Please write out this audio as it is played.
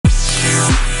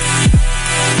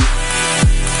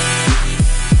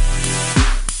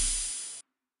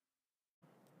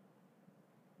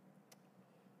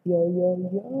Yo, yo,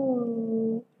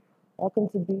 yo. Welcome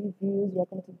to B Views.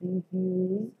 Welcome to B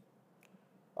Views.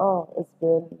 Oh, it's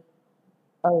been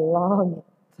a long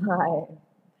time.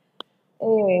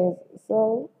 Anyways,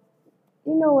 so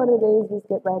you know what it is. Let's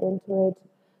get right into it.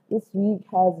 This week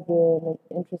has been an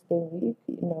interesting week.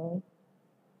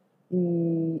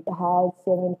 We had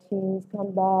 17s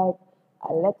come back,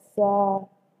 Alexa,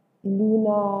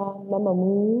 Luna,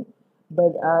 Mamamoo,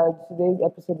 but today's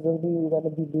episode is only going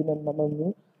to be Luna and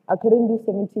Mamamoo. I couldn't do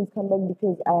 17's come back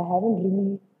because I haven't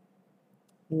really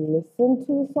listened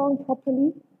to the song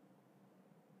properly.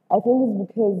 I think it's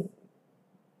because,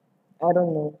 I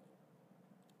don't know.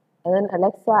 And then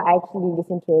Alexa, I actually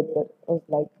listened to it, but I was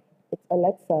like, it's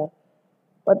Alexa.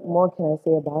 What more can I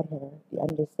say about her? You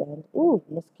understand? Ooh,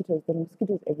 mosquitoes. The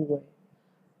mosquitoes everywhere.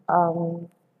 Um,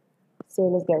 so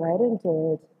let's get right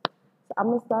into it. So I'm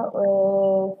gonna start with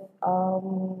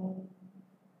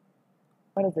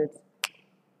what is it?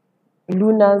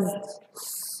 Luna's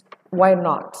Why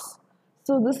Not?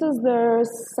 So this is their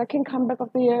second comeback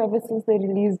of the year ever since they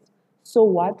released So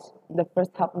What the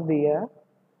first half of the year.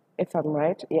 If I'm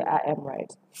right, yeah, I am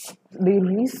right. They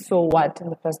released So What in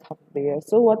the first half of the year.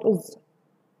 So What was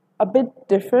a bit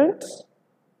different.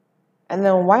 And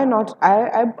then Why Not?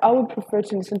 I would prefer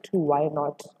to listen to Why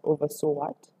Not over So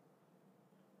What.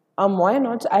 Why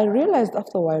Not? I realized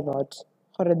after Why Not,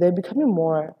 they're becoming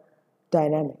more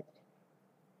dynamic.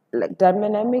 Like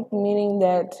dynamic meaning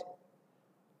that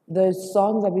the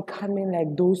songs are becoming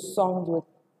like those songs with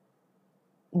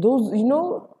those,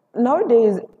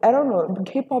 nowadays, I don't know,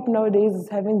 K-pop nowadays is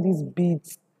having these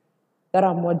beats that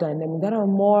are more dynamic, that are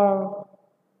more,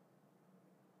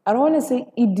 I don't want to say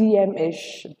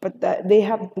EDM-ish, but that they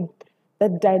have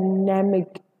that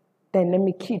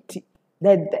dynamicity,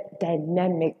 that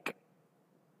dynamic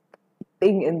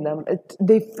thing in them.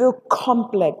 They feel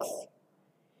complex,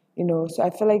 so I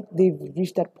feel like they've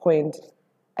reached that point.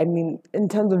 I mean, in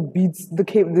terms of beats,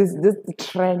 this the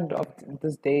trend of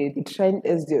this day. The trend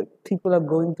is people are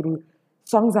going through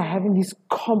songs are having these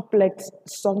complex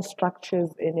song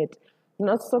structures in it.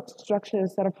 Not song structure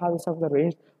instead of how the songs are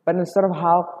arranged, but instead of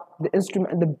how the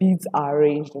instrument and the beats are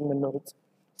arranged in the notes.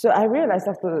 So I realized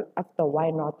after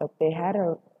Why Not that they had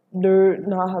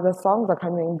now how the songs are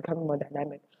becoming more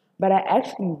dynamic. But I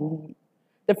actually really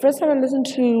the first time I listened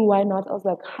to Why Not, I was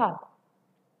like,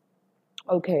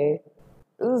 okay,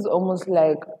 this is almost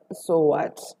like So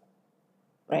What,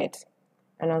 right?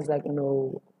 And I was like,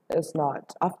 no, it's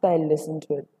not. After I listened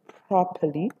to it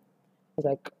properly, I was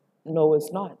like, no,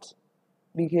 it's not.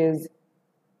 Because,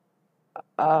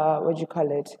 what do you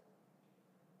call it?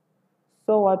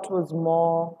 So What was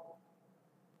more,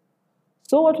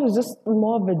 So What was just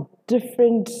more of a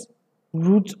different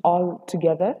route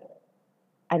altogether.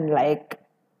 And like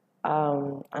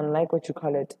what you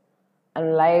call it,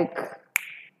 and like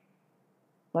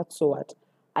not So What,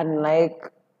 and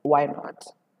like Why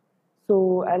Not.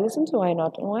 So I listened to Why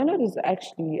Not, and Why Not is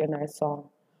actually a nice song.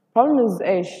 Problem is,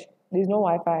 there's no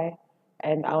Wi-Fi,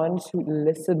 and I want to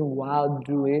listen while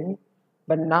doing,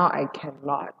 but now I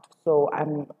cannot. So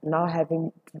I'm now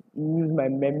having to use my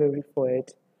memory for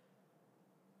it.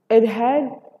 It had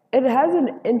it has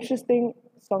an interesting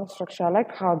song structure. I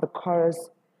like how the chorus,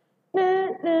 nah,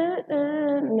 nah,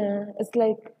 nah, nah. It's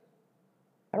like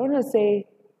I don't want to say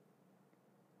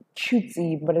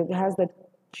cutesy, but it has that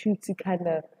cutesy kind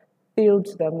of feel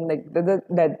to them, like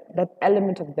that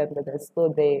element of them that is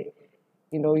still there.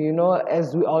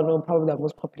 As we all know, probably the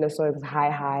most popular song is Hi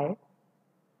Hi,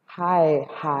 Hi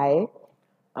Hi.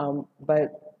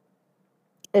 But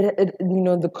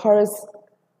the chorus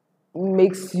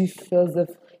makes you feel as if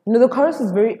the chorus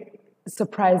is very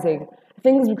surprising. I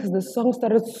think it's because the song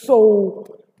started so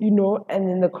and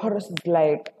then the chorus is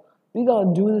like we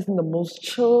gotta do this in the most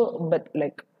chill but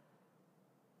like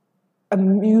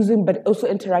amusing but also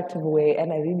interactive way,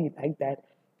 and I really like that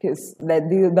because that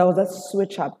was that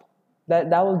switch up that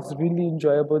was really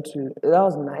enjoyable to. That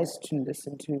was nice to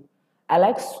listen to. I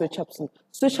like switch ups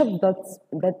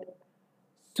that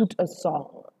suit a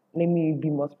song. Let me be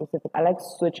more specific. I like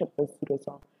switch ups that suit a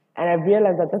song, and I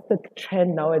realized that that's the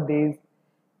trend nowadays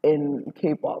in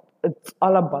K-pop. It's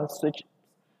all about switch.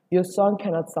 Your song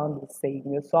cannot sound the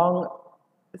same. Your song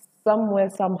somewhere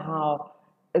somehow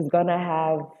is gonna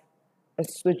have a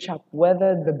switch up,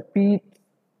 whether the beat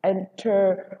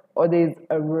enter or there's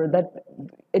that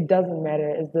it doesn't matter.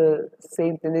 It's the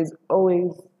same thing. There's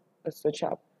always a switch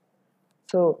up.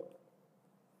 So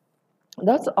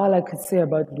that's all I could say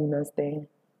about Luna's thing.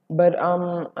 But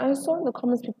I saw in the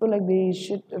comments people like they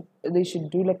should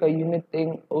do like a unit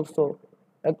thing also.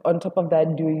 Like on top of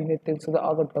that, do a unit thing so that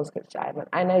all the girls can shine.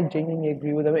 And I genuinely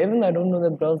agree with them. Even though I don't know the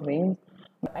girls' names,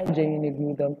 I genuinely agree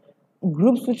with them.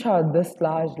 Groups which are this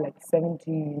large, like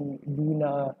 17,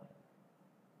 Luna,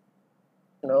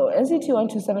 no, NCT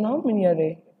 127, how many are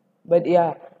they? But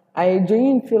yeah, I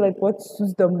genuinely feel like what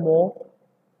suits them more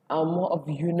are more of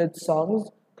unit songs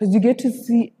because you get to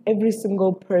see every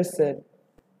single person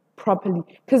properly.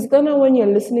 Because then when you're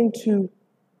listening to,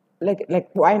 like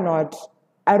why not?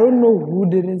 I don't know who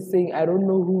didn't sing. I don't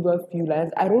know who got few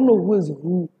lines. I don't know who is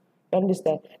who. You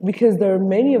understand? Because there are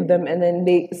many of them, and then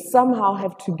they somehow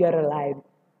have to get a line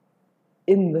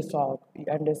in the song.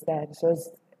 You understand? So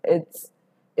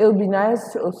it'll be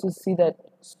nice to also see that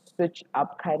switch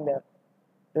up kind of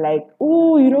like,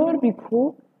 oh, you know what would be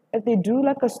cool? If they do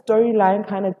like a storyline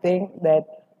kind of thing that,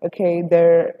 okay,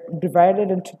 they're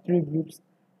divided into three groups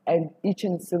and each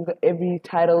and single, every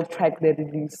title track they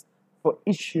release for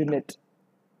each unit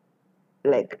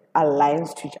like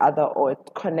aligns to each other or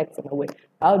it connects in a way.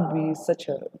 That would be such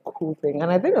a cool thing.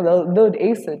 And I think they'll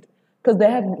ace it because they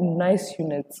have nice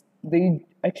units. They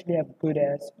actually have good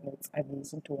ass units. I've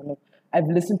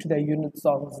listened to their unit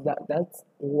songs. That's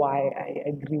why I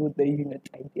agree with the unit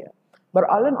idea. But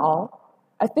all in all,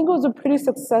 I think it was a pretty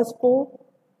successful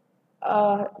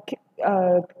uh,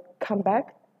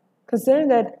 comeback, considering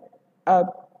that uh,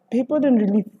 people didn't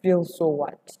really feel So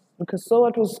What because So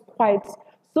What was quite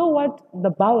So What the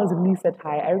bar was really set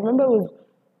high. I remember it was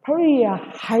probably a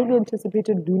highly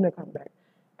anticipated Luna comeback,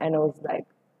 and I was like,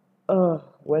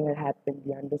 when it happened,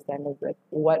 you understand? I was like,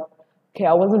 what? Okay,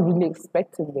 I wasn't really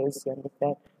expecting this, you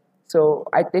understand? So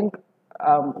I think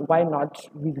why not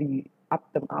really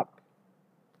up them up,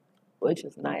 which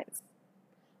is nice.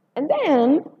 And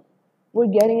then we're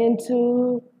getting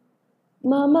into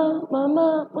Mama,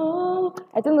 Mama, oh.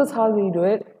 I think that's how they do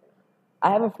it.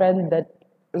 I have a friend that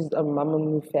is a Mama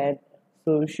Moo fan,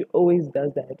 so she always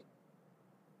does that.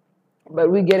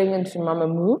 But we're getting into Mama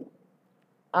Moo.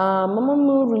 Mama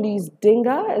Moo released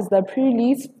Dinga is the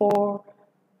pre-release for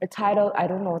a title. I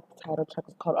don't know what the title track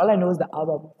is called. All I know is the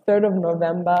album. 3rd of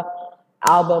November,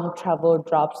 album Travel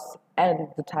drops and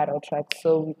the title track.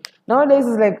 So nowadays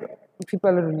it's like people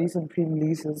are releasing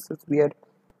pre-releases. It's weird.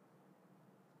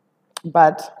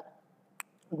 But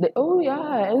oh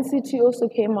yeah, NCT also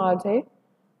came out,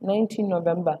 19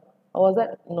 November. Or was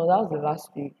that? No, that was the last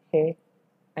week, okay?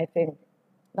 I think.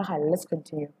 Okay, let's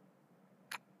continue.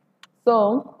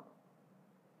 So,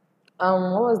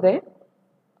 what was there?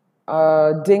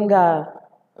 Dinga.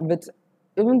 But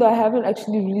even though I haven't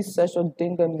actually really searched what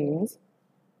Dinga means,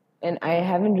 and I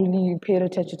haven't really paid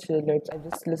attention to the lyrics, I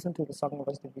just listened to the song and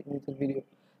watched the music video.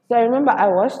 So I remember I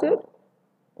watched it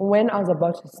when I was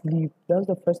about to sleep. That was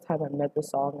the first time I met the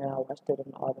song and I watched it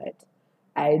and all that.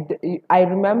 I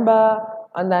remember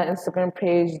on that Instagram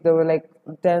page there were like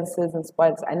dances and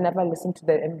spots. I never listened to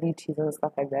the MVTs and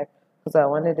stuff like that because I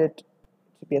wanted it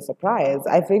to be a surprise.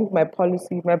 I think my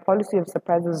policy of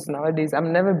surprises nowadays,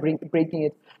 I'm never breaking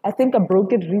it. I think I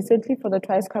broke it recently for the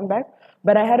Twice comeback,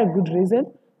 but I had a good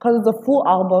reason because it's a full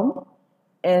album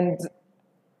and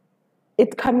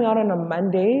it coming out on a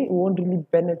Monday won't really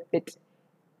benefit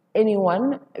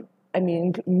anyone, I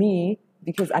mean me,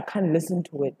 because I can't listen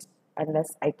to it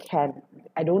unless I can.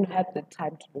 I don't have the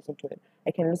time to listen to it.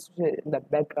 I can listen to it in the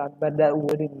background, but that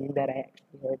wouldn't mean that I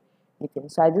actually heard anything.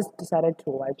 So I just decided to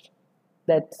watch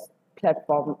that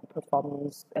platform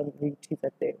performance and read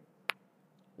that day,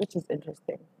 which is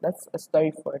interesting. That's a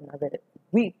story for another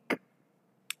week.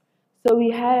 So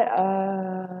we had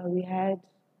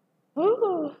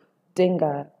oh,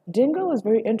 Dinga. Dinga was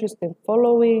very interesting.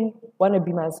 Following Wanna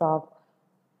Be Myself,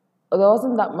 there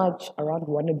wasn't that much around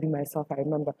Wanna Be Myself, I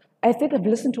remember. I think I've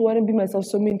listened to Wanna Be Myself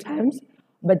so many times,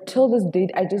 but till this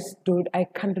date, I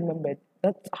can't remember it.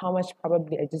 That's how much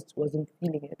probably I just wasn't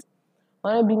feeling it.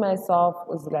 Wanna Be Myself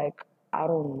was like, I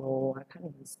don't know, I can't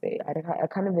even say, I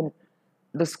can't even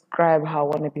describe how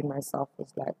Wanna Be Myself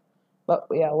was like. But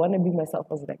yeah, Wanna Be Myself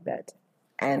was like that.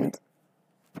 And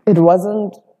it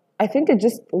wasn't, I think it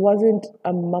just wasn't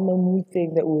a Mamamoo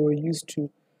thing that we were used to.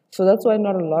 So that's why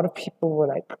not a lot of people were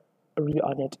like really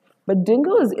on it. But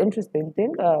Dingo is interesting.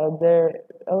 It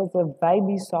was a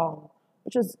vibey song,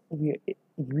 which was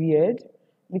weird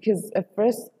because at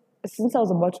first, since I was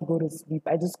about to go to sleep,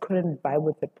 I just couldn't vibe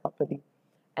with it properly.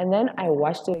 And then I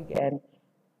watched it again,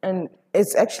 and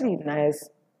it's actually nice.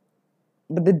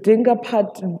 But the Dinga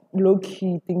part low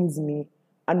key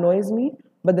annoys me.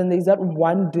 But then there's that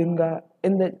one Dinga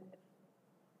in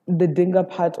the Dinga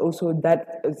part also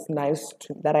that is nice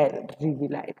too, that I really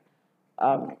like.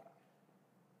 Um,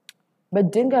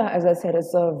 but Dinga, as I said,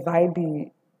 is a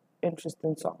vibey,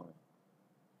 interesting song.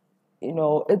 You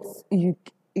know, it's you.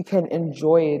 you can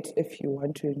enjoy it if you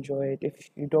want to enjoy it. If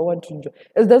you don't want to enjoy,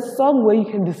 it's that song where you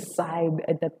can decide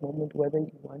at that moment whether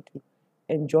you want to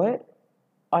enjoy it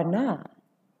or not.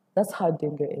 That's how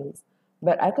Dinga is.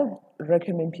 But I could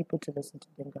recommend people to listen to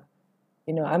Dinga.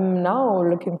 I'm now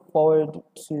looking forward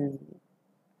to.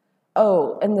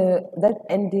 Oh, and that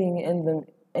ending in the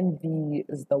MV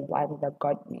is the one that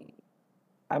got me.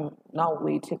 I'm now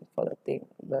waiting for the thing,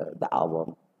 the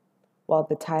album, well,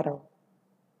 the title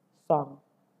song.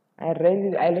 I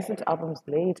listen to albums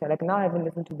later. Like now I haven't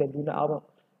listened to the Luna album.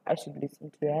 I should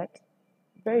listen to that.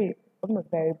 I'm a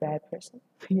very bad person.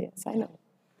 Yes, I know.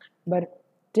 But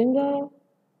Dinga,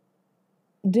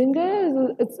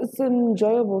 Dinga it's an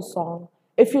enjoyable song.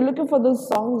 If you're looking for those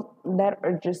songs that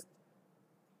are just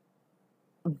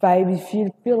vibe, if you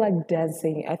feel like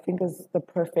dancing, I think is the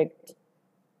perfect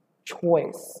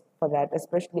choice for that,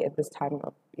 especially at this time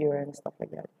of year and stuff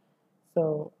like that.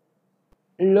 So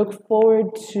look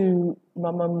forward to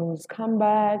Mama Moon's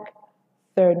comeback,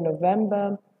 3rd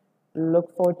November.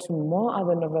 Look forward to more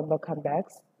other November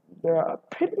comebacks. There are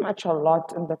pretty much a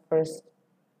lot in the first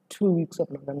 2 weeks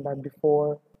of November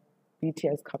before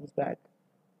BTS comes back.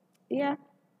 Yeah.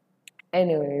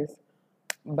 Anyways,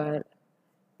 but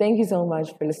thank you so much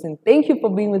for listening. Thank you for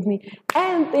being with me.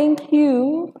 And thank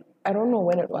you. I don't know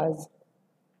when it was.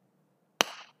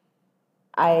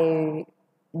 I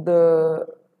the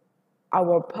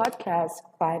our podcast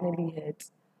finally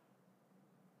hit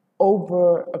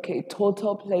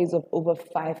total plays of over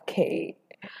 5K.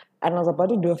 And I was about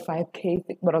to do a 5K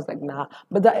thing, but I was like, nah.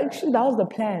 But that was the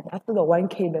plan. After the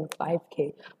 1K, then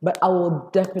 5K. But I will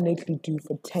definitely do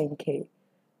for 10K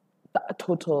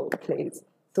total plays.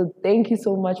 So thank you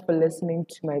so much for listening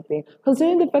to my thing.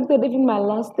 Considering the fact that even my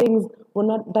last things were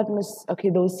not that much, okay,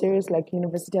 those serious like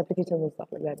university applications and stuff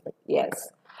like that. But yes,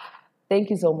 thank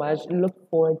you so much. Look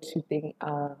forward to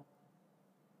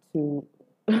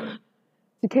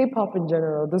to K-pop in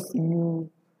general. This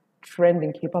new trend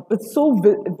in K-pop, it's so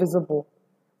visible.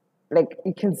 Like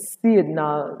you can see it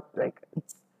now. Like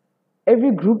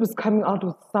every group is coming out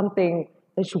with something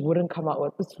that you wouldn't come out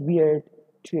with. It's weird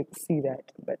to see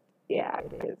that, but yeah,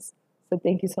 it is. So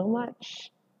thank you so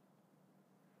much.